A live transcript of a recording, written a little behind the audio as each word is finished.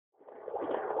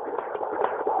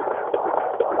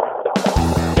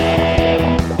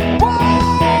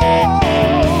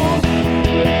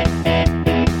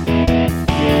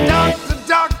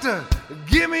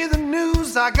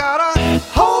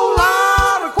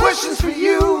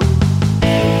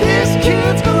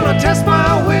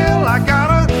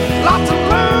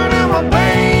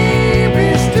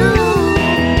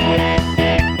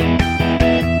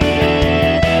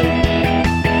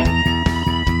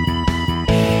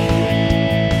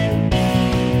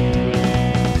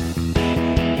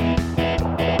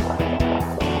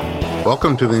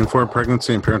Welcome to the Informed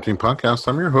Pregnancy and Parenting Podcast.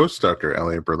 I'm your host, Dr.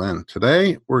 Elliot Berlin.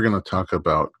 Today, we're going to talk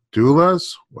about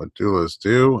doulas, what doulas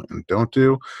do and don't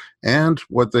do, and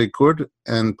what they could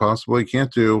and possibly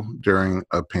can't do during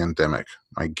a pandemic.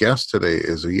 My guest today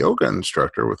is a yoga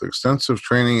instructor with extensive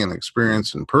training and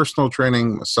experience in personal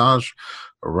training, massage,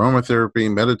 aromatherapy,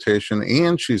 meditation,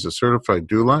 and she's a certified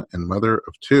doula and mother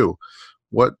of two.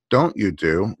 What don't you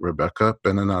do? Rebecca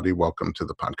Beninati, welcome to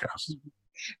the podcast.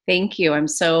 Thank you. I'm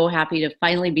so happy to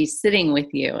finally be sitting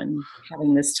with you and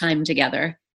having this time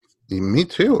together. Me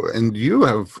too. And you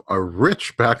have a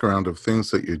rich background of things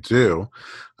that you do.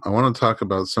 I want to talk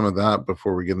about some of that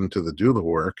before we get into the doula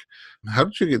work. How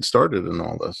did you get started in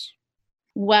all this?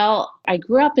 Well, I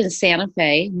grew up in Santa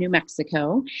Fe, New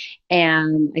Mexico,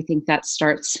 and I think that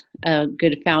starts a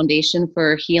good foundation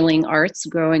for healing arts,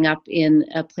 growing up in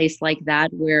a place like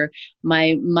that where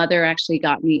my mother actually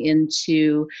got me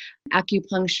into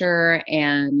acupuncture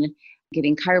and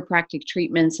getting chiropractic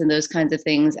treatments and those kinds of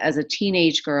things as a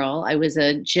teenage girl. I was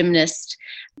a gymnast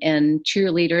and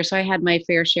cheerleader, so I had my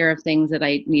fair share of things that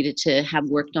I needed to have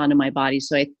worked on in my body.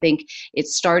 So I think it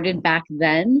started back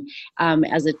then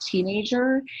as a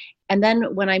teenager. And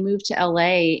then when I moved to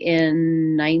LA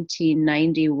in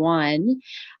 1991,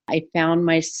 I found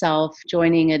myself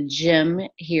joining a gym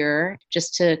here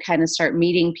just to kind of start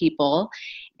meeting people.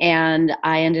 And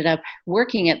I ended up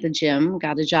working at the gym,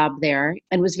 got a job there,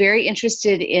 and was very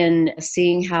interested in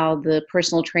seeing how the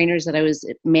personal trainers that I was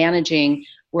managing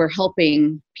were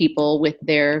helping people with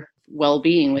their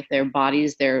well-being, with their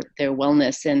bodies, their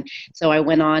wellness. And so I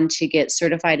went on to get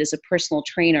certified as a personal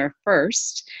trainer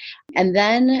first. And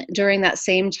then during that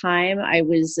same time, I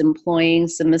was employing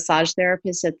some massage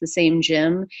therapists at the same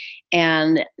gym.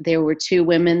 And there were two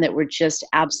women that were just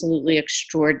absolutely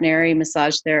extraordinary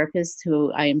massage therapists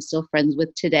who I am still friends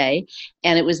with today.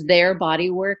 And it was their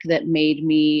body work that made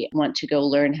me want to go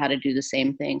learn how to do the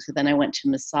same thing. So then I went to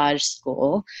massage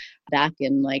school back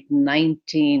in like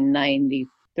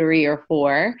 1993 or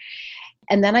 4.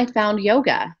 And then I found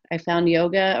yoga. I found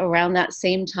yoga around that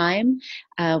same time.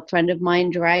 A friend of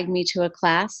mine dragged me to a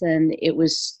class, and it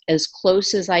was as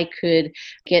close as I could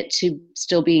get to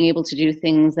still being able to do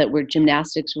things that were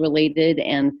gymnastics related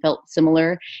and felt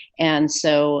similar. And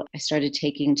so I started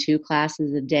taking 2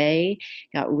 classes a day,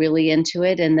 got really into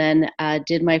it, and then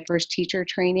did my first teacher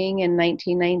training in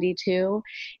 1992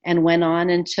 and went on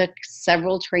and took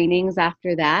several trainings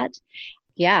after that.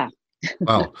 Yeah.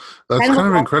 Wow, that's kind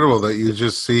of incredible that you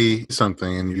just see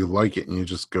something and you like it and you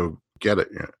just go get it.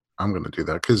 Yeah, I'm going to do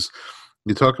that, because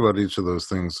you talk about each of those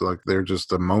things like they're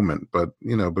just a moment, but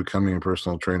becoming a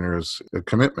personal trainer is a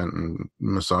commitment, and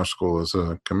massage school is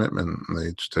a commitment. They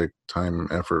each take time,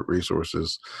 effort,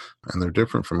 resources, and they're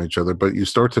different from each other. But you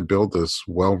start to build this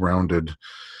well-rounded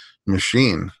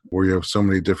machine where you have so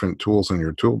many different tools in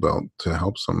your tool belt to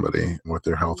help somebody with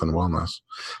their health and wellness.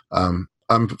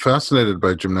 I'm fascinated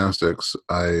by gymnastics.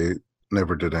 I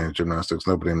never did any gymnastics.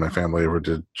 Nobody in my family ever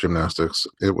did gymnastics.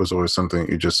 It was always something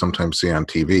you just sometimes see on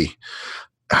TV.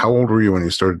 How old were you when you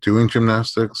started doing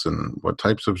gymnastics, and what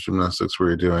types of gymnastics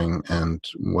were you doing, and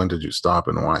when did you stop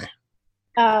and why?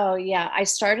 Oh, yeah. I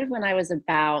started when I was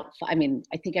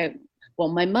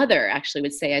my mother actually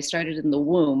would say I started in the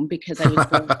womb because I was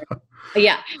born.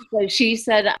 Yeah. So she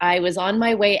said I was on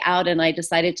my way out and I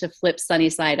decided to flip sunny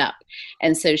side up.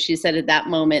 And so she said at that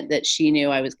moment that she knew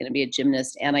I was going to be a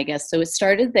gymnast. And I guess so it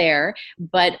started there,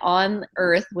 but on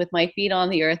earth, with my feet on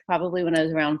the earth, probably when I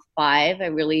was around 5, I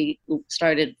really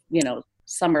started,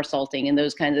 somersaulting and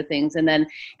those kinds of things. And then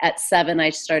at 7,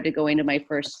 I started going to my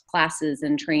first classes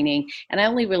and training. And I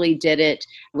only really did it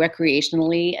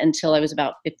recreationally until I was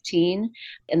about 15.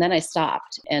 And then I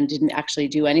stopped and didn't actually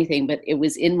do anything, but it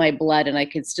was in my blood and I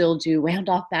could still do round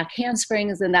off back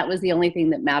handsprings. And that was the only thing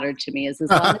that mattered to me, is as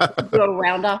long as I could do a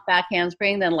round off back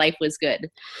handspring, then life was good.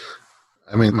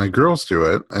 I mean, my girls do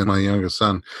it, and my youngest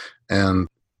son, and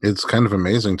it's kind of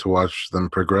amazing to watch them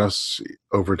progress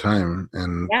over time.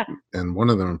 And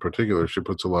one of them in particular, she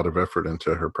puts a lot of effort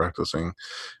into her practicing.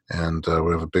 And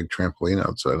we have a big trampoline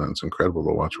outside, and it's incredible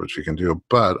to watch what she can do.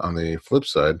 But on the flip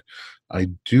side, I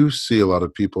do see a lot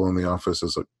of people in the office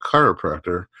as a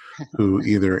chiropractor who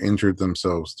either injured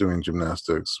themselves doing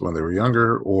gymnastics when they were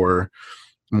younger, or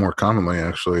more commonly,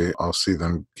 actually, I'll see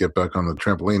them get back on the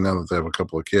trampoline now that they have a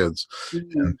couple of kids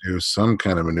and do some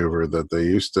kind of maneuver that they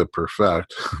used to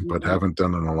perfect, but haven't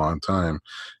done in a long time,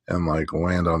 and like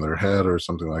land on their head or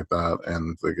something like that.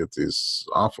 And they get these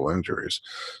awful injuries.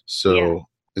 So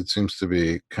it seems to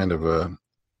be kind of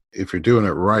if you're doing it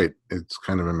right, it's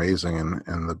kind of amazing.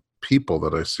 And the people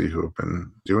that I see who have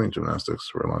been doing gymnastics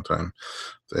for a long time,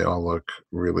 they all look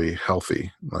really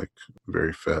healthy, like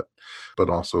very fit, but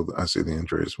also I see the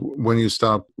injuries. When you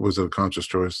stopped, was it a conscious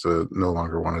choice to no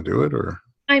longer want to do it, or?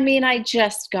 I mean, I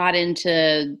just got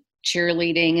into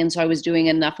cheerleading, and so I was doing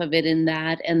enough of it in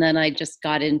that, and then I just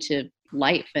got into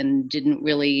life and didn't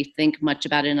really think much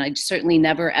about it, and I certainly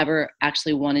never ever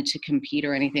actually wanted to compete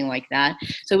or anything like that.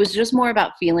 So it was just more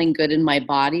about feeling good in my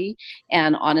body,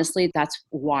 and honestly, that's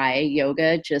why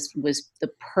yoga just was the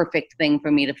perfect thing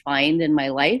for me to find in my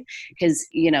life, because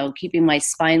keeping my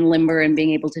spine limber and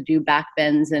being able to do back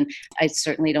bends, and I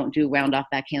certainly don't do round off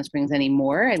back handsprings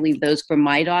anymore. I leave those for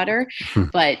my daughter,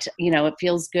 but it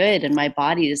feels good in my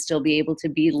body to still be able to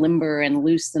be limber and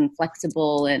loose and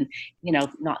flexible, and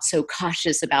not so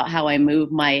cautious about how I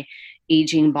move my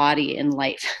aging body in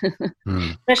life,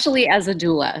 especially as a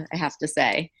doula, I have to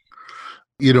say.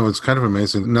 It's kind of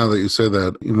amazing now that you say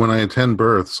that. When I attend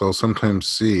births, I'll sometimes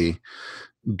see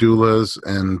doulas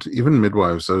and even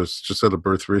midwives. I was just at a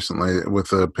birth recently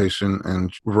with a patient,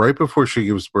 and right before she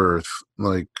gives birth,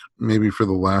 like maybe for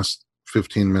the last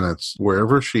 15 minutes,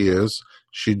 wherever she is,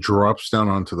 she drops down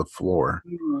onto the floor.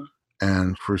 Mm.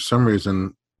 And for some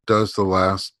reason, does the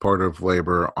last part of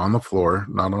labor on the floor,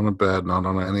 not on a bed, not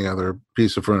on any other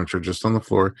piece of furniture, just on the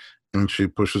floor. And she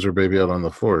pushes her baby out on the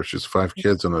floor. She's 5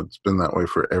 kids, and it's been that way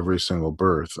for every single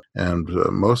birth. And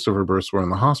most of her births were in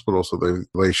the hospital, so they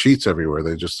lay sheets everywhere.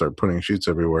 They just start putting sheets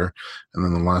everywhere. And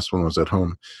then the last one was at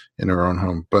home, in her own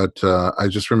home. But I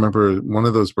just remember one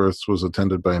of those births was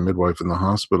attended by a midwife in the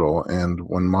hospital. And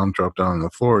when mom dropped down on the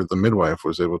floor, the midwife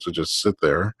was able to just sit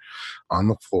there on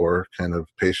the floor, kind of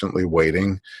patiently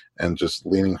waiting and just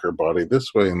leaning her body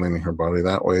this way and leaning her body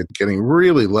that way, getting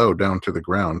really low down to the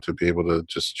ground to be able to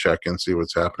just check and see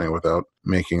what's happening without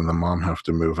making the mom have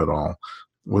to move at all.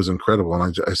 It was incredible.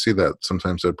 And I see that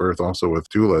sometimes at birth also with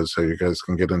doulas, how you guys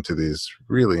can get into these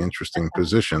really interesting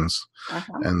positions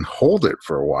and hold it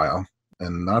for a while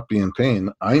and not be in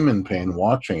pain. I'm in pain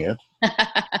watching it.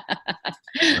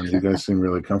 And you guys seem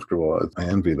really comfortable. I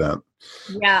envy that.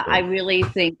 Yeah, so. I really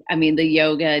think, the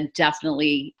yoga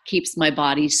definitely keeps my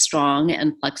body strong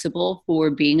and flexible for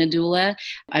being a doula.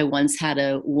 I once had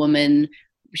a woman,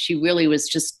 she really was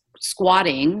just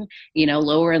squatting,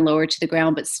 lower and lower to the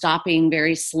ground, but stopping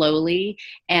very slowly.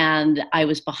 And I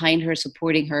was behind her,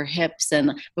 supporting her hips.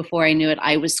 And before I knew it,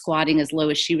 I was squatting as low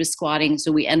as she was squatting.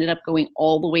 So we ended up going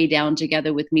all the way down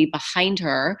together with me behind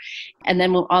her. And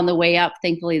then on the way up,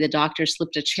 thankfully, the doctor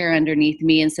slipped a chair underneath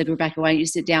me and said, "Rebecca, why don't you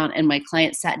sit down?" And my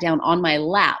client sat down on my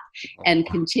lap and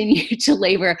continued to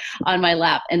labor on my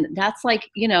lap. And that's like,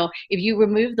 if you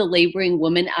remove the laboring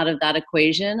woman out of that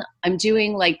equation, I'm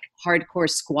doing like hardcore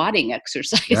squatting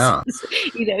exercises. Yeah.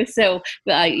 So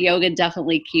yoga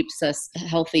definitely keeps us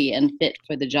healthy and fit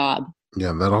for the job.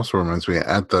 Yeah, that also reminds me,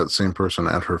 at that same person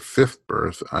at her 5th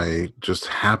birth, I just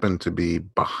happened to be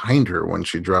behind her when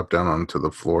she dropped down onto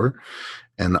the floor.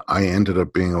 And I ended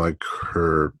up being like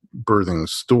her birthing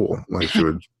stool, like she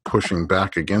was pushing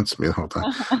back against me the whole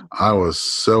time. I was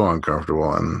so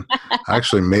uncomfortable, and I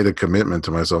actually made a commitment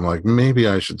to myself, like maybe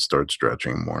I should start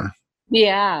stretching more.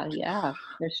 Yeah,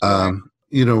 for sure.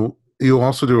 You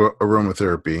also do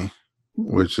aromatherapy,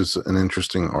 which is an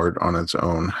interesting art on its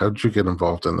own. How did you get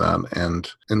involved in that, and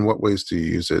in what ways do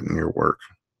you use it in your work?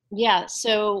 Yeah.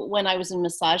 So when I was in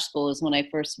massage school is when I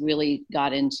first really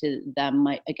got into them.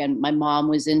 My mom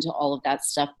was into all of that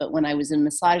stuff. But when I was in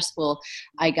massage school,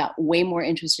 I got way more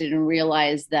interested and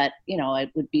realized that, it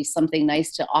would be something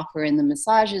nice to offer in the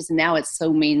massages. And now it's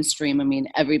so mainstream.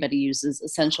 Everybody uses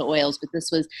essential oils, but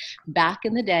this was back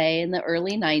in the day in the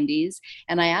early 90s.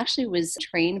 And I actually was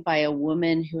trained by a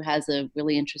woman who has a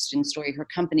really interesting story. Her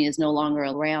company is no longer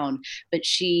around, but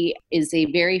she is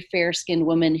a very fair-skinned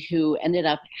woman who ended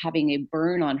up having a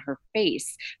burn on her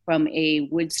face from a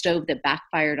wood stove that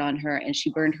backfired on her, and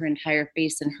she burned her entire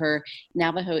face. And her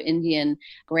Navajo Indian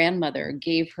grandmother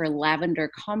gave her lavender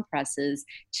compresses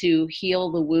to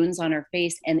heal the wounds on her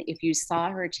face. And if you saw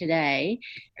her today,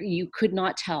 you could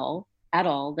not tell at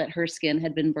all that her skin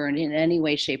had been burned in any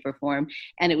way, shape, or form.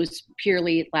 And it was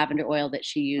purely lavender oil that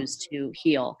she used to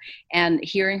heal. And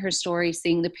hearing her story,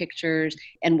 seeing the pictures,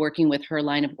 and working with her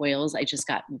line of oils, I just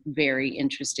got very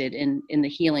interested in the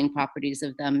healing properties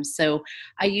of them. So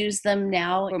I use them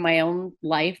now for my own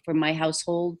life, for my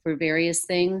household, for various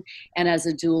things. And as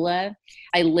a doula,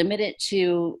 I limit it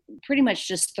to pretty much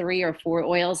just 3 or 4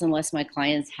 oils, unless my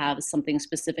clients have something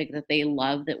specific that they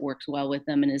love that works well with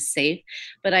them and is safe.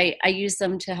 But I use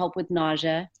them to help with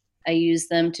nausea. I use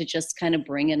them to just kind of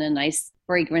bring in a nice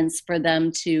fragrance for them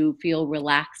to feel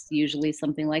relaxed, usually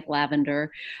something like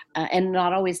lavender, and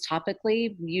not always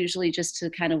topically, usually just to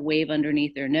kind of wave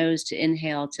underneath their nose to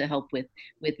inhale to help with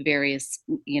various,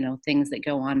 things that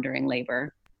go on during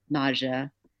labor,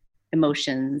 nausea,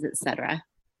 emotions, etc.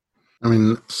 I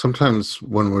mean, sometimes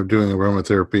when we're doing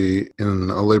aromatherapy in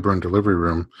a labor and delivery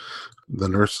room, the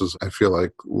nurses, I feel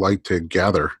like to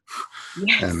gather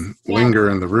Yes. and linger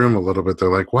in the room a little bit.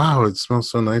 They're like, wow, it smells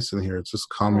so nice in here. It's just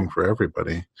calming for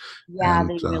everybody. Yeah, And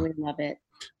they really love it.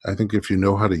 I think if you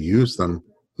know how to use them,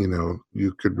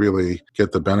 you could really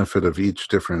get the benefit of each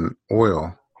different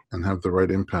oil and have the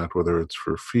right impact, whether it's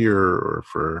for fear or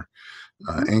for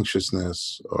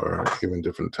anxiousness or even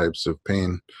different types of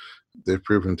pain. They've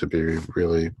proven to be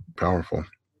really powerful.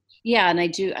 Yeah, and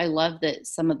I love that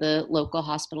some of the local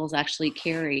hospitals actually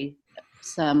carry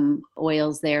some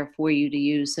oils there for you to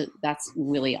use. So that's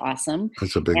really awesome.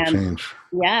 It's a big And change.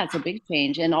 yeah, it's a big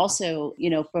change. And also,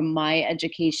 from my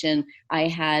education, I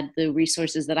had the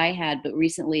resources that I had, but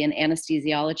recently an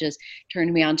anesthesiologist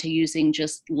turned me on to using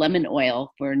just lemon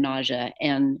oil for nausea.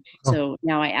 And so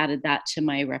now I added that to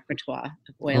my repertoire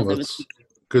of oils. That's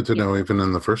good to know, even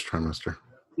in the first trimester.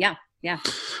 Yeah, yeah.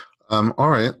 All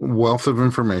right, wealth of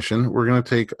information. We're going to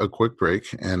take a quick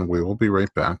break, and we will be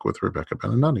right back with Rebecca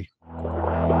Beninati.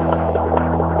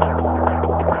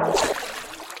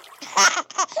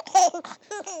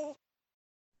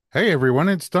 Hey everyone,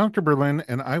 it's Dr. Berlin,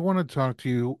 and I want to talk to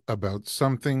you about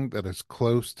something that is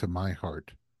close to my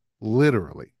heart.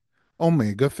 Literally,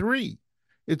 omega-3.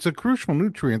 It's a crucial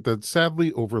nutrient that's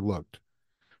sadly overlooked.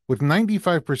 With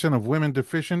 95% of women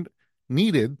deficient,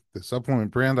 Needed, the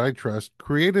supplement brand I trust,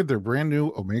 created their brand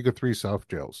new omega-3 soft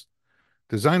gels.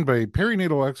 Designed by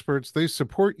perinatal experts, they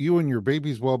support you and your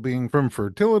baby's well-being from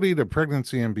fertility to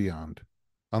pregnancy and beyond.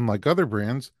 Unlike other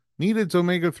brands, Needed's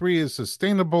omega-3 is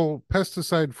sustainable,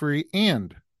 pesticide-free,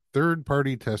 and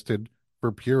third-party tested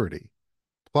for purity.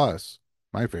 Plus,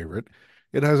 my favorite,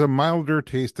 it has a milder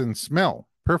taste and smell,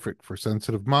 perfect for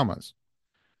sensitive mamas.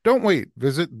 Don't wait.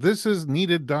 Visit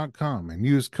thisisneeded.com and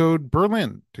use code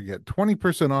BERLIN to get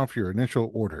 20% off your initial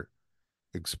order.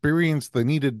 Experience the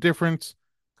needed difference,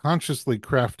 consciously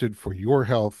crafted for your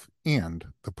health and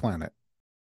the planet.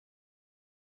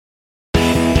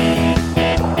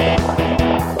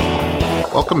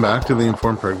 Welcome back to the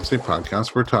Informed Pregnancy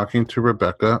Podcast. We're talking to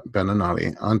Rebecca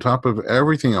Beninati. On top of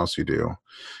everything else you do,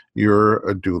 you're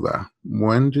a doula.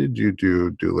 When did you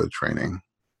do doula training?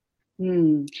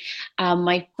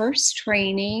 My first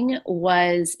training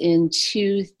was in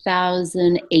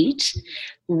 2008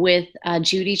 with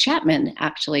Judy Chapman,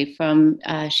 actually,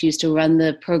 she used to run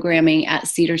the programming at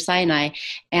Cedars-Sinai.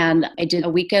 And I did a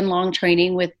weekend-long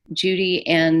training with Judy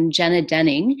and Jenna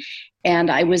Denning.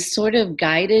 And I was sort of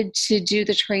guided to do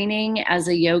the training as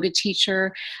a yoga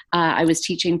teacher. I was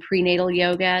teaching prenatal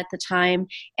yoga at the time,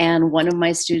 and one of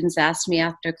my students asked me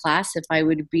after class if I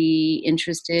would be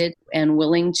interested and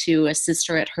willing to assist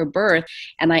her at her birth.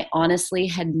 And I honestly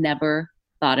had never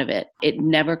thought of it. It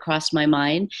never crossed my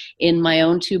mind. In my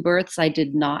own 2 births, I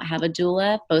did not have a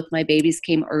doula. Both my babies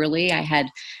came early. I had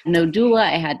no doula.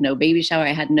 I had no baby shower.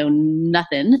 I had no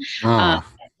nothing.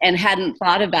 And hadn't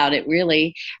thought about it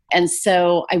really. And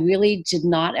so I really did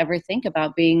not ever think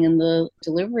about being in the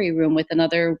delivery room with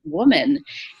another woman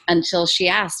until she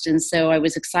asked. And so I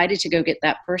was excited to go get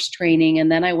that first training.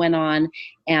 And then I went on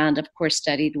and, of course,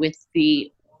 studied with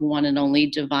the one and only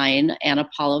divine Anna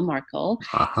Paula Markle.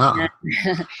 I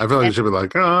feel like you should be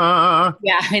like, ah.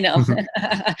 Yeah, I know.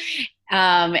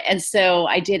 And so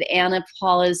I did Anna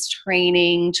Paula's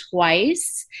training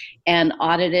twice and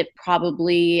audited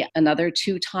probably another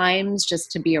 2 times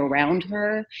just to be around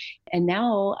her. And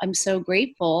now I'm so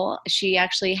grateful. She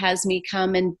actually has me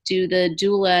come and do the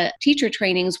doula teacher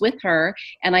trainings with her,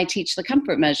 and I teach the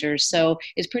comfort measures. So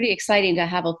it's pretty exciting to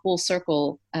have a full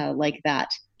circle like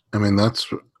that. I mean, that's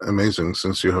amazing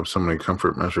since you have so many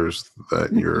comfort measures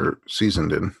that you're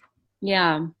seasoned in.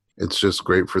 Yeah. It's just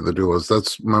great for the doulas.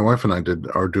 That's my wife and I did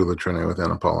our doula training with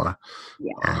Anna Paula.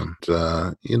 Yeah. And,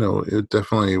 it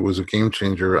definitely was a game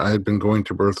changer. I had been going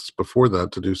to births before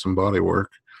that to do some body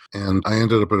work. And I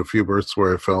ended up at a few births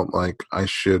where I felt like I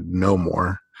should know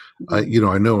more. Mm-hmm.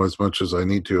 I know as much as I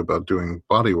need to about doing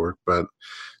body work, but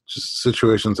just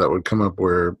situations that would come up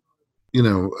where,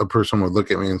 a person would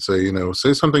look at me and say,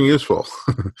 say something useful.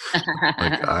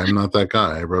 Like, I'm not that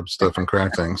guy. I rub stuff and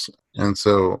crack things. And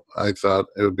so I thought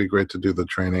it would be great to do the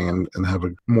training and have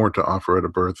more to offer at a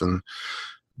birth and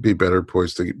be better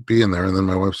poised to be in there. And then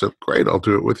my wife said, great, I'll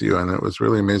do it with you. And it was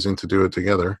really amazing to do it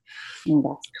together.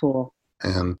 That's cool.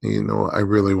 And, I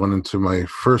really went into my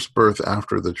first birth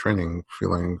after the training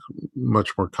feeling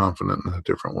much more confident in a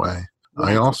different way.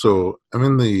 Yes. I'm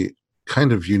in the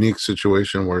kind of unique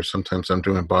situation where sometimes I'm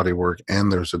doing body work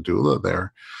and there's a doula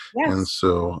there. And Yes.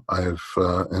 so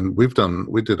and we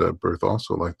did a birth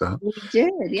also like that We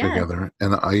did. Yes. together.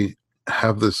 And I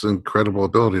have this incredible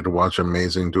ability to watch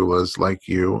amazing doulas like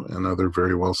you and other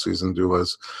very well seasoned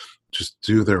doulas just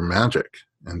do their magic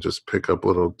and just pick up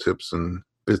little tips and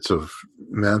bits of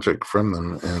magic from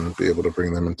them and be able to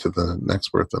bring them into the next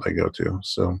birth that I go to.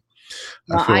 So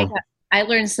I Well, feel, I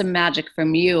learned some magic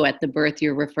from you at the birth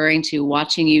you're referring to,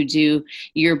 watching you do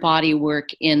your body work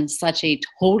in such a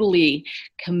totally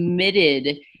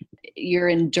committed, your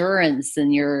endurance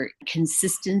and your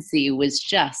consistency was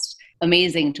just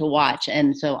amazing to watch.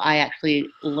 And so I actually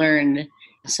learned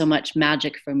so much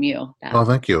magic from you. oh,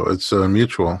 thank you. It's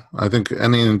mutual. I think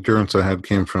any endurance I had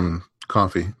came from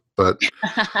coffee, but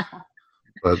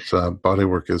body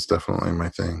work is definitely my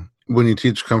thing. When you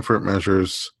teach comfort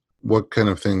measures, what kind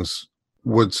of things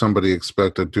would somebody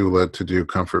expect a doula to do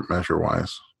comfort measure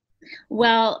wise?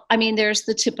 Well, I mean, there's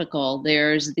the typical,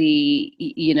 there's the,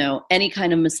 any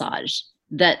kind of massage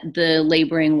that the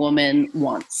laboring woman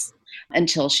wants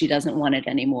until she doesn't want it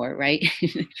anymore, right?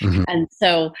 Mm-hmm. And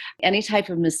so any type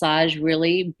of massage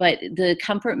really, but the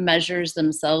comfort measures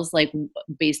themselves, like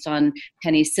based on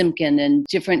Penny Simkin and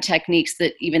different techniques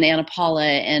that even Anna Paula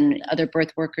and other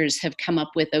birth workers have come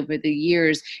up with over the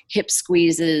years, hip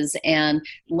squeezes and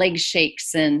leg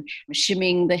shakes and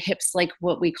shimming the hips like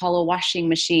what we call a washing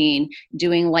machine,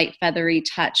 doing light feathery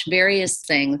touch, various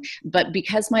things. But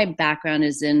because my background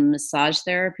is in massage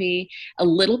therapy, a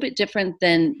little bit different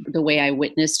than the way I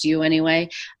witnessed you anyway,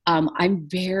 I'm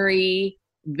very,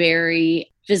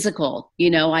 very physical.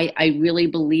 I really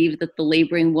believe that the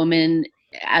laboring woman,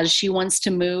 as she wants to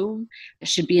move,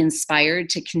 should be inspired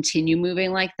to continue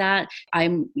moving like that.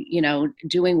 I'm,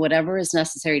 doing whatever is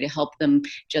necessary to help them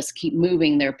just keep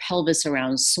moving their pelvis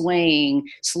around, swaying,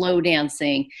 slow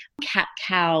dancing, cat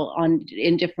cow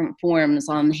in different forms,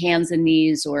 on hands and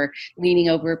knees, or leaning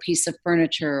over a piece of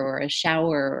furniture or a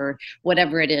shower or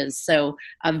whatever it is. So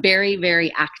very,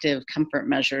 very active comfort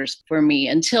measures for me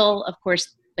until, of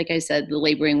course, like I said, the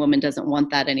laboring woman doesn't want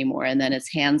that anymore. And then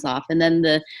it's hands off. And then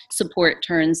the support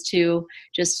turns to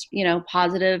just,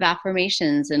 positive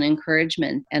affirmations and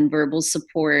encouragement and verbal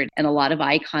support and a lot of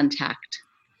eye contact.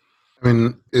 I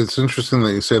mean, it's interesting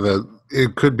that you say that.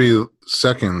 It could be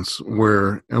seconds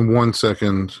where in 1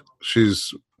 second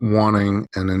she's wanting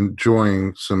and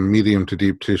enjoying some medium to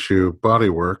deep tissue body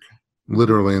work,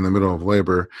 literally in the middle of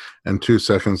labor, and 2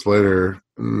 seconds later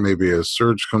maybe a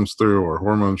surge comes through or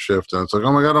hormone shift and it's like,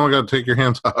 oh my god, take your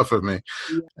hands off of me.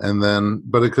 And then,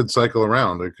 but it could cycle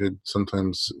around.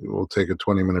 Sometimes we'll take a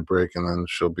 20-minute break and then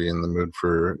she'll be in the mood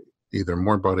for either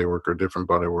more body work or different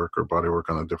body work or body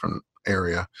work on a different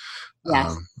area.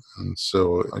 Yes. And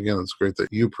so again, it's great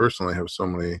that you personally have so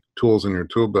many tools in your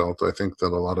tool belt. I think that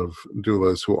a lot of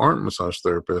doulas who aren't massage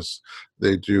therapists,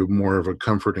 they do more of a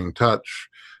comforting touch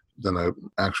than an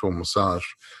actual massage.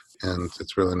 And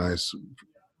it's really nice.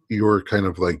 You're kind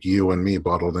of like you and me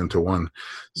bottled into one.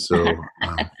 So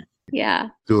yeah.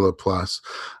 Doula Plus.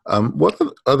 What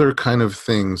other kind of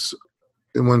things,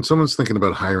 when someone's thinking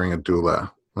about hiring a doula,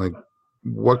 like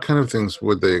what kind of things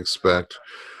would they expect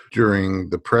during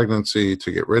the pregnancy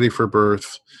to get ready for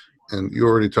birth? And you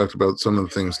already talked about some of the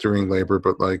things during labor,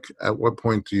 but like at what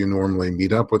point do you normally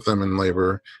meet up with them in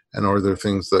labor? And are there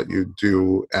things that you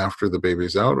do after the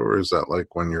baby's out, or is that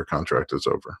like when your contract is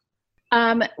over?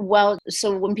 Well,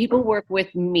 so when people work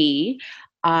with me,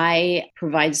 I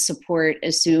provide support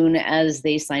as soon as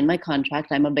they sign my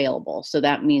contract. I'm available. So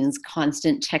that means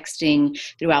constant texting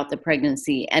throughout the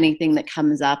pregnancy, anything that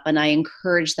comes up. And I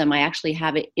encourage them. I actually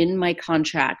have it in my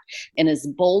contract in as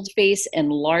boldface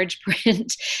and large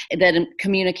print that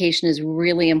communication is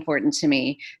really important to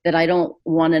me, that I don't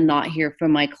want to not hear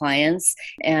from my clients.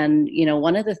 And,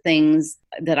 one of the things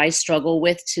that I struggle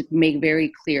with to make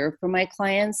very clear for my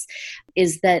clients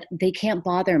is that they can't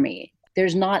bother me.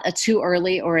 There's not a too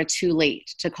early or a too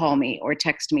late to call me or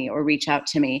text me or reach out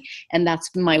to me. And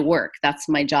that's my work. That's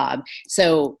my job.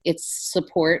 So it's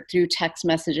support through text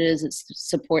messages. It's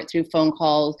support through phone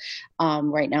calls.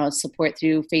 Right now it's support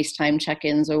through FaceTime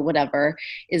check-ins or whatever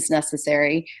is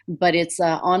necessary. But it's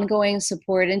ongoing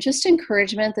support and just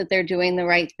encouragement that they're doing the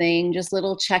right thing, just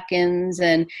little check-ins.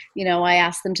 And, I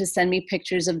ask them to send me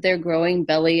pictures of their growing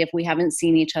belly if we haven't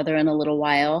seen each other in a little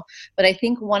while. But I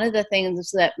think one of the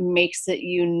things that makes it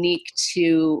unique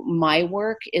to my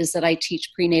work is that I teach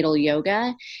prenatal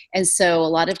yoga. And so a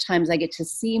lot of times I get to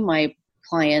see my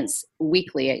clients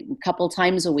weekly, a couple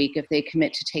times a week if they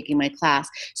commit to taking my class.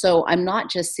 So I'm not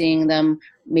just seeing them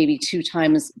maybe 2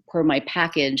 times per my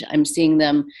package. I'm seeing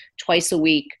them twice a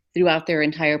week throughout their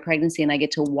entire pregnancy, and I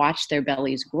get to watch their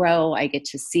bellies grow. I get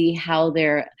to see how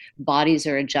their bodies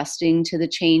are adjusting to the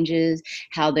changes,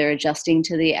 how they're adjusting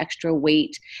to the extra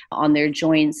weight on their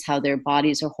joints, how their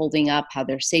bodies are holding up, how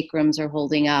their sacrums are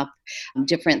holding up,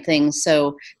 different things.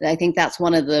 So I think that's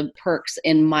one of the perks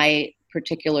in my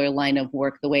particular line of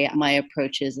work. The way my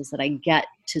approach is that I get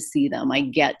to see them. I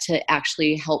get to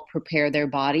actually help prepare their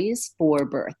bodies for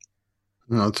birth.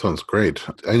 Oh, that sounds great.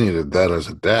 I needed that as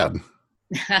a dad.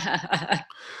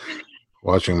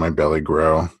 Watching my belly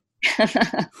grow.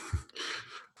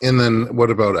 And then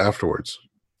what about afterwards?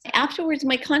 Afterwards,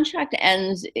 my contract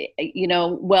ends,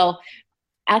 well,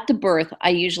 at the birth, I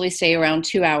usually stay around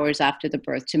 2 hours after the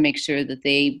birth to make sure that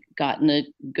they've gotten a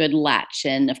good latch.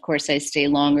 And of course, I stay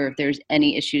longer if there's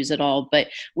any issues at all. But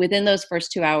within those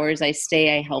first 2 hours, I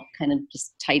help kind of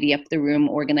just tidy up the room,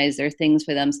 organize their things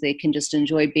for them so they can just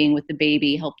enjoy being with the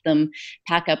baby, help them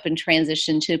pack up and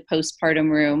transition to postpartum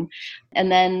room. And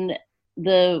then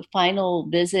the final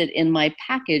visit in my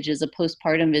package is a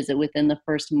postpartum visit within the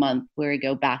first month, where I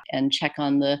go back and check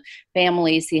on the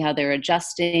family, see how they're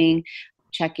adjusting,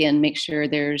 check in, make sure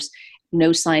there's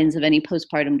no signs of any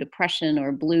postpartum depression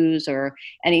or blues or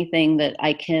anything that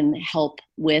I can help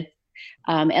with.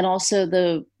 And also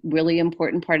the really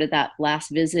important part of that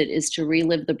last visit is to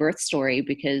relive the birth story,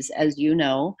 because as you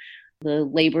know, the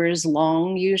labor is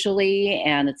long usually,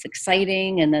 and it's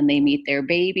exciting, and then they meet their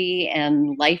baby,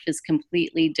 and life is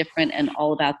completely different and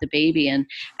all about the baby. And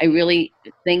I really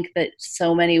think that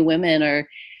so many women are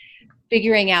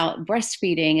figuring out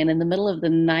breastfeeding, and in the middle of the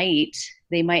night,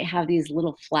 they might have these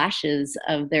little flashes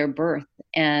of their birth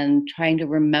and trying to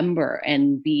remember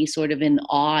and be sort of in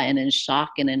awe and in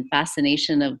shock and in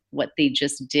fascination of what they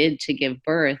just did to give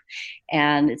birth.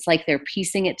 And it's like they're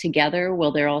piecing it together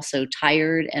while they're also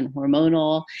tired and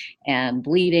hormonal and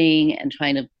bleeding and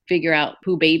trying to figure out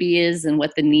who baby is and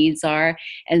what the needs are.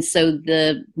 And so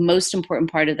the most important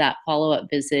part of that follow-up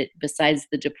visit, besides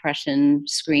the depression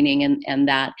screening and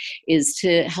that, is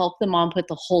to help the mom put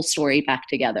the whole story back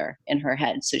together in her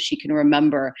head so she can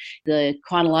remember the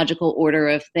chronological order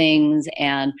of things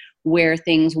and where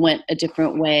things went a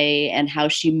different way and how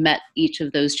she met each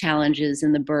of those challenges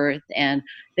in the birth and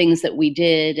things that we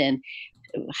did, and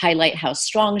highlight how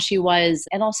strong she was,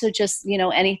 and also just,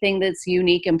 anything that's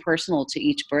unique and personal to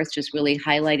each birth, just really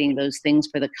highlighting those things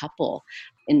for the couple,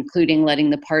 including letting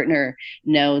the partner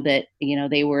know that,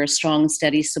 they were a strong,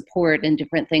 steady support, and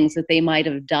different things that they might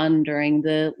have done during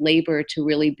the labor to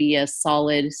really be a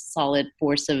solid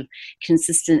force of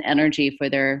consistent energy for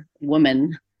their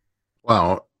woman.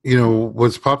 Wow.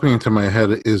 What's popping into my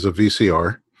head is a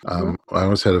VCR. I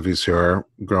always had a VCR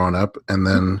growing up, and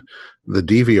then the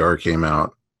DVR came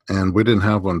out, and we didn't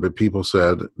have one, but people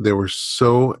said they were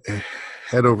so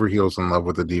head over heels in love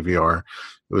with the DVR.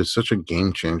 It was such a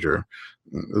game changer.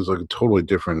 It was like a totally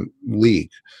different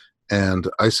league. And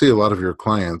I see a lot of your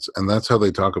clients, and that's how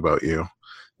they talk about you.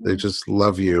 They just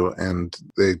love you, and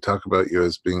they talk about you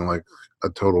as being like a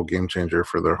total game changer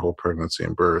for their whole pregnancy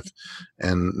and birth.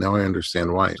 And now I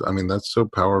understand why. I mean, that's so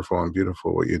powerful and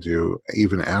beautiful what you do,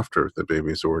 even after the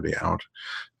baby's already out.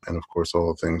 And of course,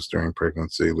 all the things during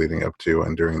pregnancy, leading up to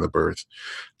and during the birth.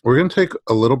 We're going to take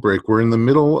a little break. We're in the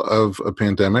middle of a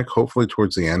pandemic, hopefully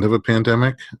towards the end of a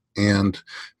pandemic, and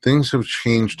things have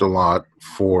changed a lot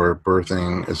for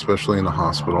birthing, especially in the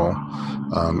hospital,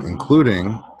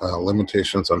 including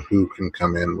limitations on who can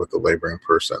come in with the laboring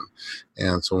person.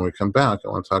 And so when we come back, I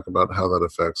want to talk about how that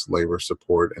affects labor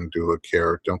support and doula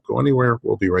care. Don't go anywhere.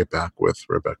 We'll be right back with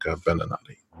Rebecca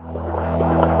Beninati.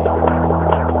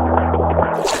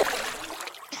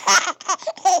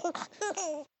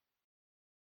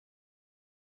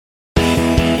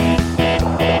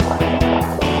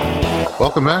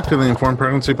 Welcome back to the Informed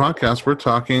Pregnancy Podcast. We're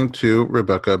talking to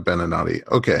Rebecca Beninati.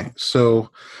 Okay, so,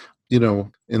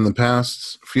 in the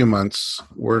past few months,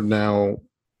 we don't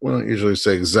usually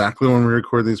say exactly when we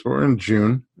record these, but we're in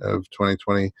June of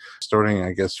 2020. Starting,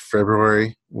 I guess,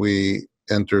 February, we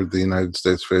entered the United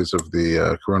States phase of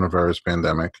the coronavirus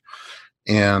pandemic.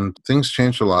 And things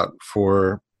changed a lot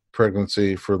for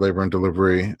pregnancy, for labor and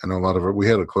delivery. And a lot of it, we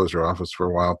had to close our office for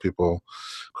a while. People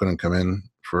couldn't come in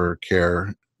for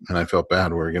care. And I felt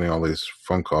bad. We were getting all these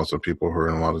phone calls of people who are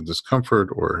in a lot of discomfort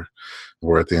or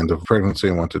were at the end of pregnancy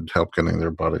and wanted help getting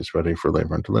their bodies ready for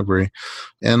labor and delivery.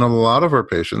 And a lot of our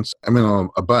patients,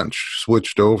 a bunch,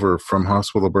 switched over from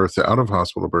hospital birth to out of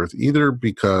hospital birth, either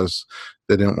because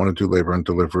they didn't want to do labor and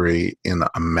delivery in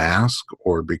a mask,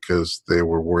 or because they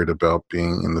were worried about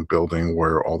being in the building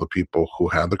where all the people who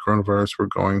had the coronavirus were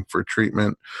going for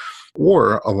treatment,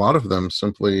 or a lot of them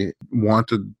simply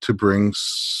wanted to bring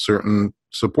certain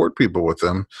support people with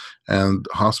them. And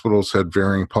hospitals had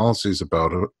varying policies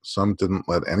about it. Some didn't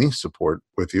let any support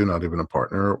with you, not even a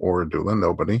partner or a doula,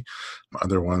 nobody.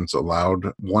 Other ones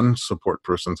allowed one support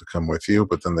person to come with you,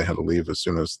 but then they had to leave as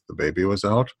soon as the baby was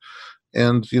out.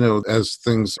 And, as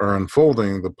things are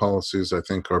unfolding, the policies, I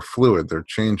think, are fluid. They're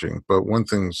changing. But one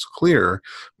thing's clear,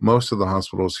 most of the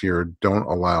hospitals here don't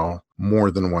allow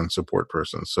more than one support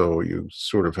person. So you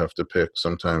sort of have to pick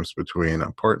sometimes between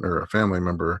a partner, a family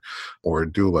member, or a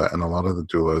doula. And a lot of the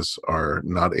doulas are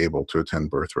not able to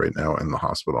attend birth right now in the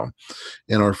hospital.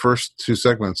 In our first two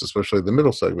segments, especially the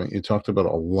middle segment, you talked about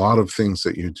a lot of things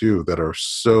that you do that are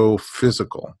so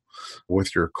physical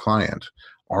with your client.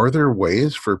 Are there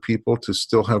ways for people to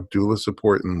still have doula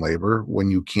support in labor when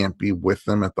you can't be with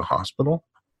them at the hospital?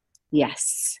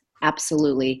 Yes,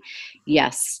 absolutely.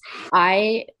 Yes.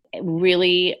 I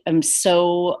really I'm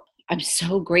so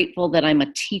grateful that I'm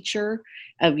a teacher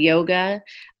of yoga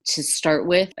to start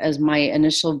with as my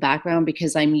initial background,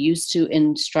 because I'm used to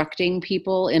instructing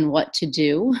people in what to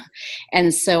do.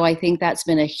 And so I think that's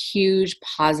been a huge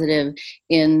positive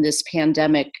in this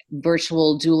pandemic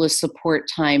virtual doula support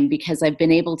time, because I've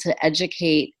been able to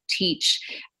educate, teach,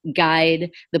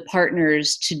 guide the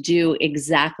partners to do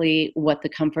exactly what the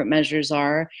comfort measures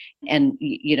are, and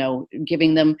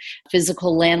giving them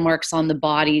physical landmarks on the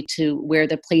body to where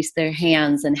to place their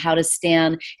hands and how to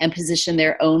stand and position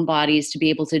their own bodies to be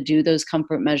able to do those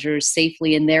comfort measures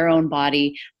safely in their own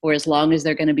body for as long as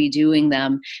they're going to be doing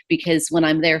them. Because when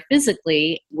I'm there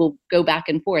physically, we'll go back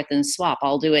and forth and swap.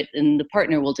 I'll do it and the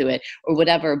partner will do it or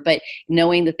whatever. But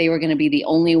knowing that they were going to be the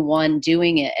only one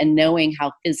doing it, and knowing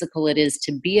how physical it is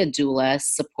to be a doula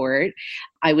support,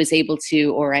 I was able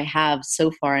to, or I have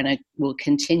so far, and I will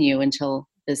continue until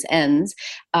this ends,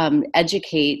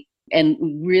 educate and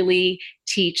really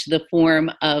teach the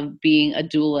form of being a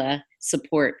doula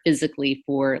support physically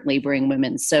for laboring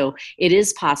women. So it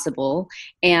is possible.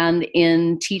 And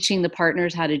in teaching the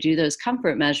partners how to do those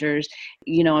comfort measures,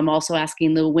 I'm also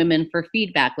asking the women for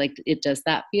feedback, like, does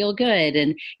that feel good?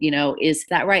 And, is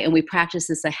that right? And we practice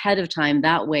this ahead of time.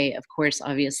 That way, of course,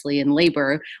 obviously in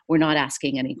labor, we're not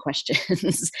asking any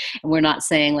questions and we're not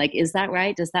saying like, is that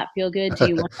right? Does that feel good? Do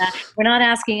you want that? We're not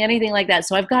asking anything like that.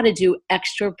 So I've got to do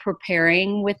extra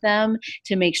preparing with them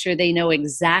to make sure they know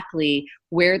exactly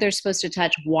where they're supposed to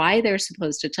touch, why they're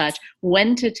supposed to touch,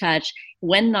 when to touch,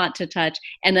 when not to touch,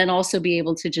 and then also be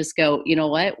able to just go, you know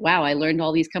what? Wow, I learned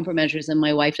all these comfort measures and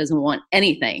my wife doesn't want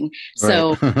anything.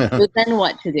 So, Right. so then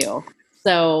what to do?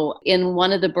 So in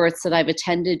one of the births that I've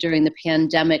attended during the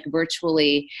pandemic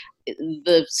virtually,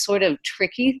 the sort of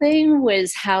tricky thing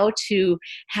was how to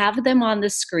have them on the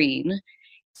screen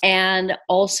and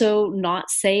also not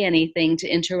say anything to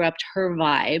interrupt her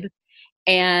vibe,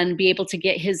 and be able to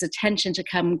get his attention to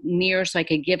come near so I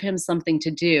could give him something to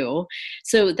do.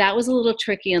 So that was a little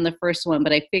tricky on the first one,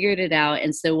 but I figured it out.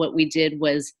 And so what we did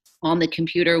was, on the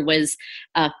computer was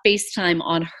FaceTime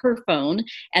on her phone,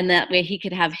 and that way he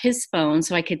could have his phone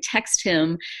so I could text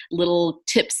him little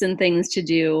tips and things to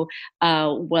do.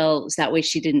 So that way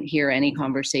she didn't hear any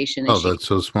conversation, and Oh, she that's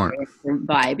so smart.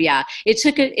 vibe. Yeah, it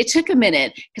took a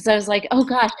minute, because I was like, oh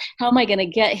gosh, how am I going to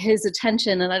get his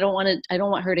attention? And I don't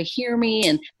want her to hear me,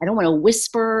 and I don't want to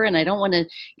whisper, and I don't want to,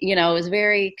 it was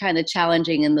very kind of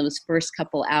challenging in those first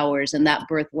couple hours, and that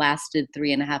birth lasted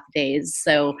 3.5 days.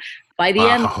 So by the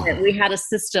end of Wow. it, we had a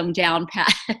system down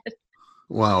pat.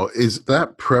 Wow. Is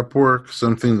that prep work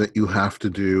something that you have to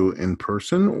do in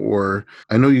person? Or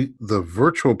I know the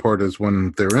virtual part is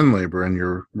when they're in labor and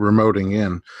you're remoting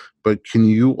in, but can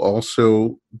you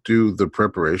also do the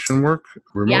preparation work Yeah.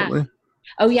 remotely?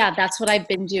 Oh yeah, that's what I've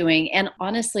been doing. And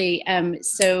honestly,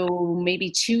 so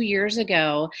maybe 2 years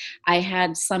ago, I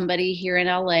had somebody here in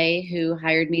LA who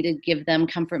hired me to give them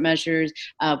comfort measures,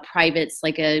 privates,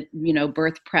 like a,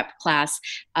 birth prep class,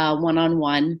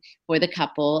 one-on-one for the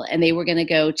couple. And they were going to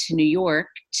go to New York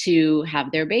to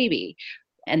have their baby.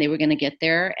 And they were going to get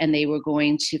there, and they were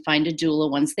going to find a doula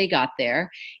once they got there.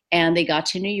 And they got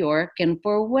to New York, and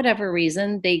for whatever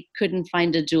reason, they couldn't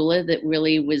find a doula that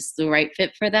really was the right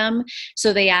fit for them.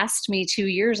 So they asked me 2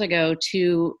 years ago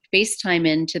to FaceTime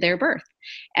into their birth.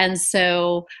 And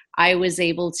so I was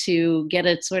able to get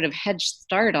a sort of head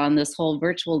start on this whole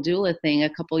virtual doula thing a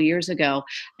couple years ago.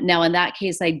 Now, in that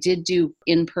case, I did do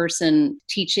in-person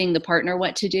teaching the partner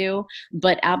what to do,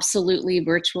 but absolutely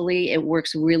virtually, it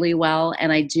works really well.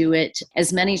 And I do it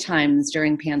as many times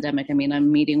during pandemic. I mean,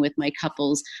 I'm meeting with my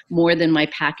couples more than my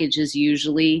package is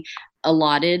usually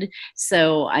allotted.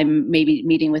 So I'm maybe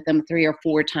meeting with them 3 or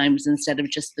 4 times instead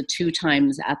of just the 2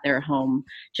 times at their home,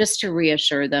 just to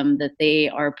reassure them that they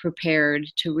are prepared,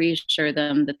 to reassure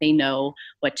them that they know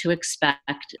what to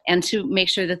expect, and to make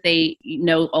sure that they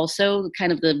know also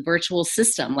kind of the virtual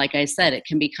system. Like I said, it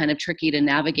can be kind of tricky to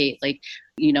navigate, like,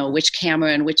 which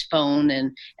camera and which phone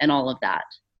and all of that.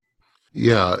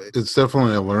 Yeah, it's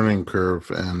definitely a learning curve.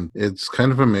 And it's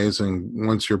kind of amazing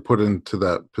once you're put into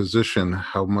that position,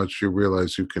 how much you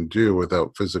realize you can do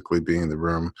without physically being in the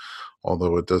room,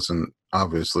 although it doesn't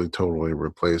obviously totally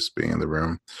replace being in the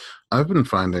room. I've been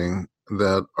finding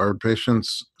that our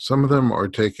patients, some of them are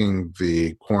taking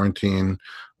the quarantine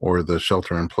or the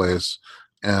shelter in place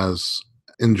as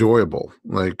enjoyable.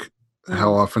 Like,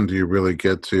 how often do you really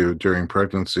get to, during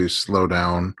pregnancy, slow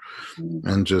down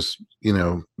and just,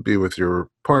 be with your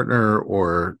partner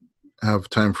or have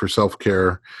time for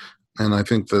self-care? And I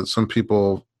think that some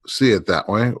people see it that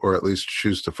way, or at least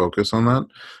choose to focus on that.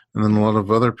 And then a lot of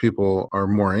other people are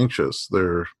more anxious.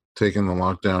 They're taking the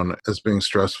lockdown as being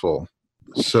stressful.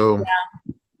 So,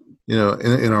 in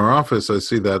our office, I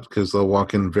see that because they'll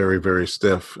walk in very, very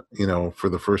stiff, for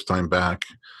the first time back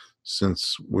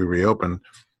since we reopened,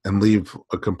 and leave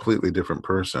a completely different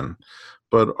person.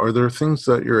 But are there things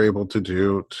that you're able to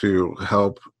do to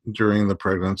help during the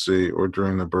pregnancy or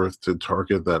during the birth to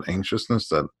target that anxiousness,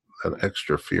 that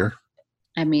extra fear?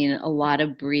 I mean, a lot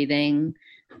of breathing.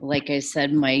 Like I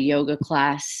said, my yoga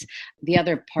class. The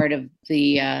other part of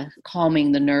the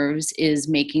calming the nerves is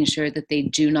making sure that they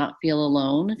do not feel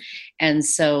alone. And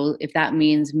so, if that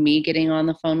means me getting on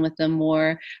the phone with them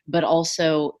more, but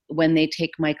also when they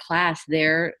take my class,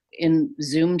 they're in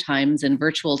Zoom times and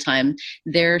virtual time,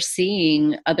 they're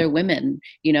seeing other women.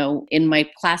 In my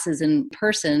classes in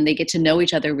person, they get to know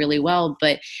each other really well,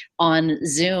 but on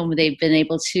Zoom, they've been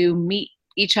able to meet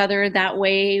each other that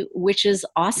way, which is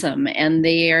awesome. And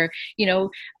they are,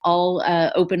 I'll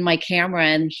open my camera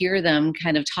and hear them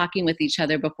kind of talking with each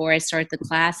other before I start the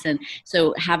class. And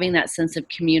so having that sense of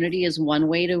community is one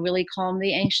way to really calm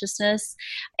the anxiousness.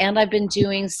 And I've been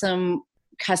doing some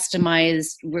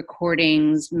customized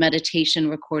recordings, meditation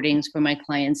recordings for my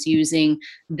clients using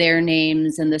their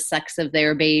names and the sex of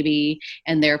their baby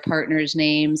and their partner's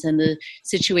names and the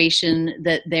situation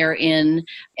that they're in,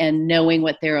 and knowing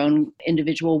what their own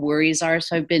individual worries are.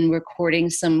 So I've been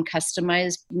recording some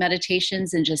customized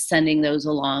meditations and just sending those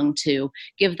along to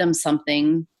give them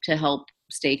something to help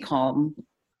stay calm.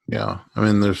 Yeah. I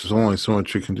mean, there's only so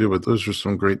much you can do, but those are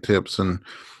some great tips. And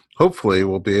hopefully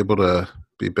we'll be able to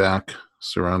be back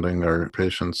surrounding our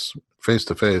patients face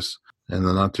to face in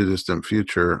the not too distant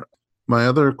future. My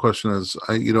other question is,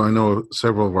 I know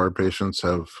several of our patients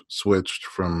have switched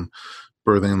from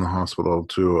birthing in the hospital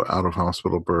to out of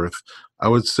hospital birth. I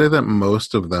would say that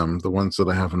most of them, the ones that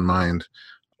I have in mind,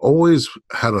 always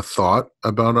had a thought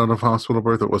about out of hospital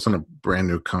birth. It wasn't a brand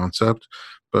new concept,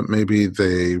 but maybe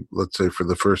let's say for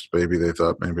the first baby, they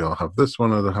thought maybe I'll have this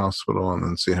one at the hospital and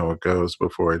then see how it goes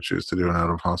before I choose to do an out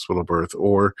of hospital birth.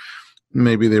 Or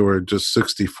maybe they were just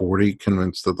 60-40,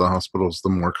 convinced that the hospital is the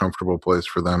more comfortable place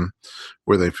for them,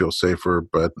 where they feel safer,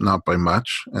 but not by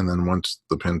much. And then once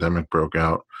the pandemic broke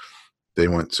out, they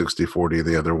went 60-40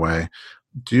 the other way.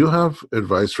 Do you have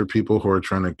advice for people who are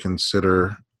trying to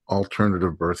consider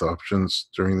alternative birth options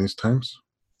during these times?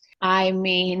 I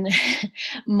mean,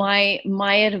 my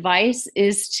advice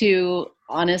is to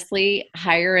honestly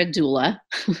hire a doula.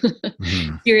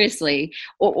 Mm-hmm. Seriously.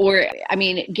 Or I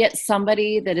mean, get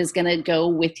somebody that is going to go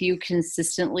with you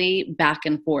consistently back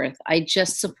and forth. I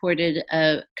just supported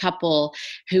a couple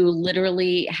who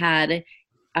literally had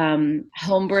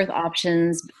home birth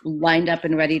options lined up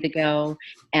and ready to go,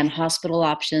 and hospital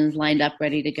options lined up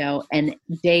ready to go. And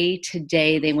day to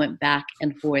day, they went back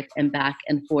and forth and back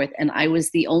and forth. And I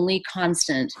was the only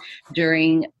constant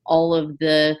during all of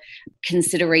the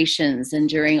considerations and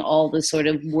during all the sort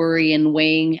of worry and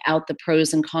weighing out the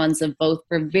pros and cons of both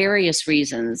for various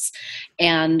reasons.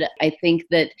 And I think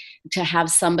that to have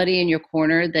somebody in your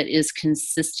corner that is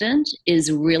consistent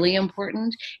is really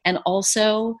important. And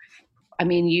also, I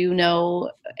mean,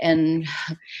 and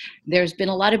there's been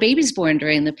a lot of babies born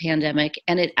during the pandemic,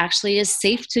 and it actually is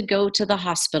safe to go to the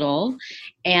hospital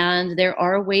And there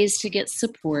are ways to get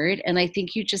support. And I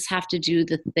think you just have to do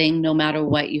the thing, no matter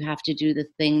what, you have to do the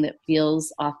thing that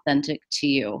feels authentic to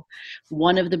you.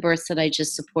 One of the births that I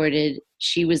just supported,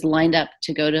 she was lined up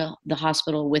to go to the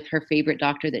hospital with her favorite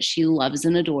doctor that she loves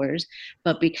and adores.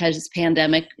 But because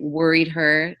pandemic worried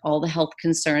her, all the health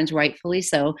concerns, rightfully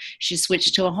so, she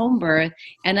switched to a home birth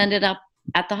and ended up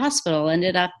at the hospital,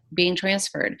 ended up being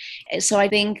transferred. So I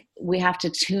think we have to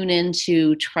tune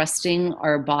into trusting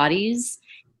our bodies.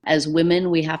 As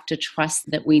women, we have to trust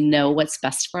that we know what's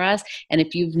best for us. And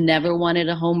if you've never wanted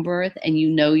a home birth and you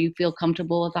know you feel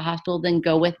comfortable at the hospital, then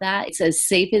go with that. It's as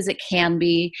safe as it can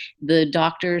be. The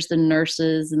doctors, the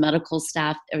nurses, the medical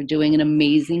staff are doing an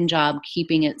amazing job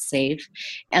keeping it safe.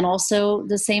 And also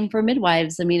the same for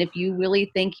midwives. I mean, if you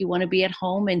really think you want to be at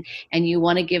home and you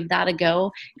want to give that a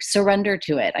go, surrender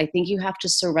to it. I think you have to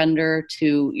surrender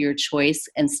to your choice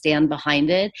and stand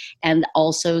behind it, and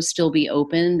also still be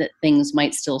open that things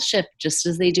might still shift, just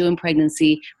as they do in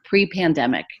pregnancy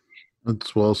pre-pandemic.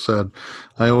 That's well said.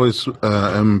 I always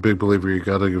am a big believer you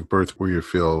got to give birth where you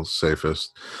feel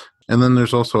safest. And then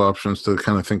there's also options to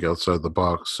kind of think outside the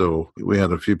box. So we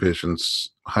had a few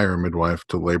patients hire a midwife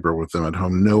to labor with them at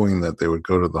home, knowing that they would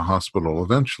go to the hospital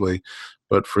eventually,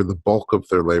 but for the bulk of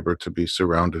their labor to be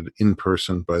surrounded in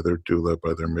person by their doula,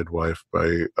 by their midwife,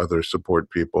 by other support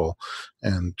people,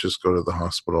 and just go to the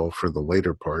hospital for the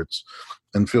later parts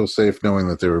and feel safe knowing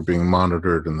that they were being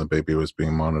monitored and the baby was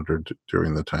being monitored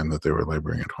during the time that they were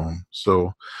laboring at home.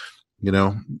 So,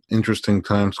 interesting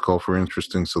times call for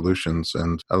interesting solutions.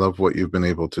 And I love what you've been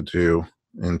able to do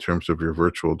in terms of your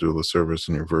virtual doula service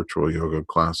and your virtual yoga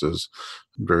classes.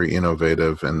 Very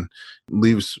innovative and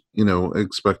leaves,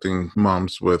 expecting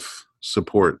moms with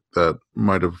support that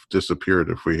might have disappeared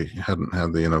if we hadn't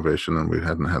had the innovation and we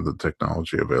hadn't had the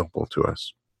technology available to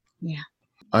us. Yeah.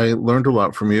 I learned a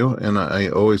lot from you, and I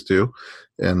always do.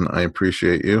 And I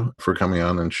appreciate you for coming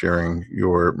on and sharing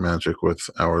your magic with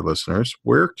our listeners.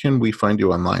 Where can we find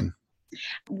you online?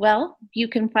 Well, you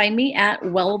can find me at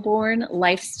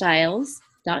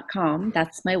wellbornlifestyles.com.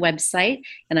 That's my website.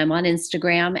 And I'm on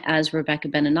Instagram as Rebecca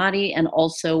Beninati, and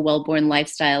also Wellborn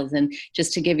Lifestyles. And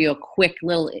just to give you a quick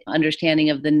little understanding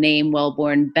of the name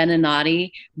Wellborn,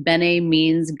 Beninati, Bene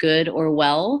means good or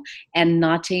well, and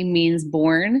Nate means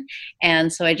born.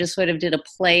 And so I just sort of did a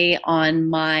play on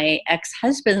my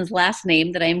ex-husband's last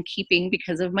name that I'm keeping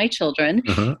because of my children.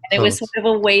 And it was sort of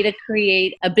a way to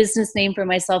create a business name for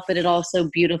myself, but it also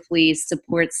beautifully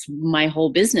supports my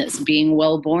whole business, being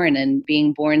well-born and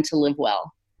being born to live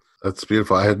well. That's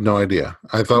beautiful. I had no idea.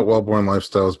 I thought Wellborn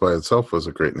Lifestyles by itself was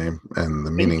a great name, and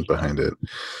the meaning behind it,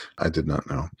 I did not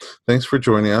know. Thanks for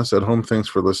joining us at home. Thanks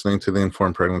for listening to the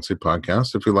Informed Pregnancy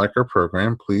Podcast. If you like our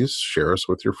program, please share us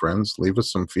with your friends. Leave us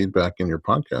some feedback in your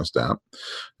podcast app.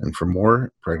 And for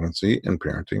more pregnancy and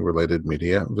parenting related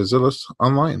media, visit us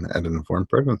online at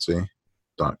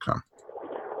informedpregnancy.com.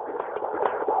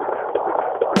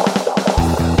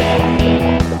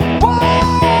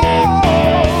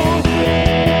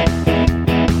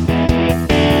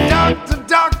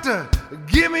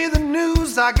 Give me the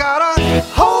news, I got a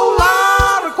whole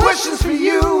lot of questions for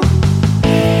you.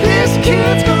 This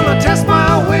kid's gonna test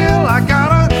my will, I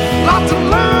got a lot to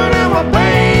learn and my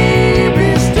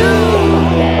baby's due.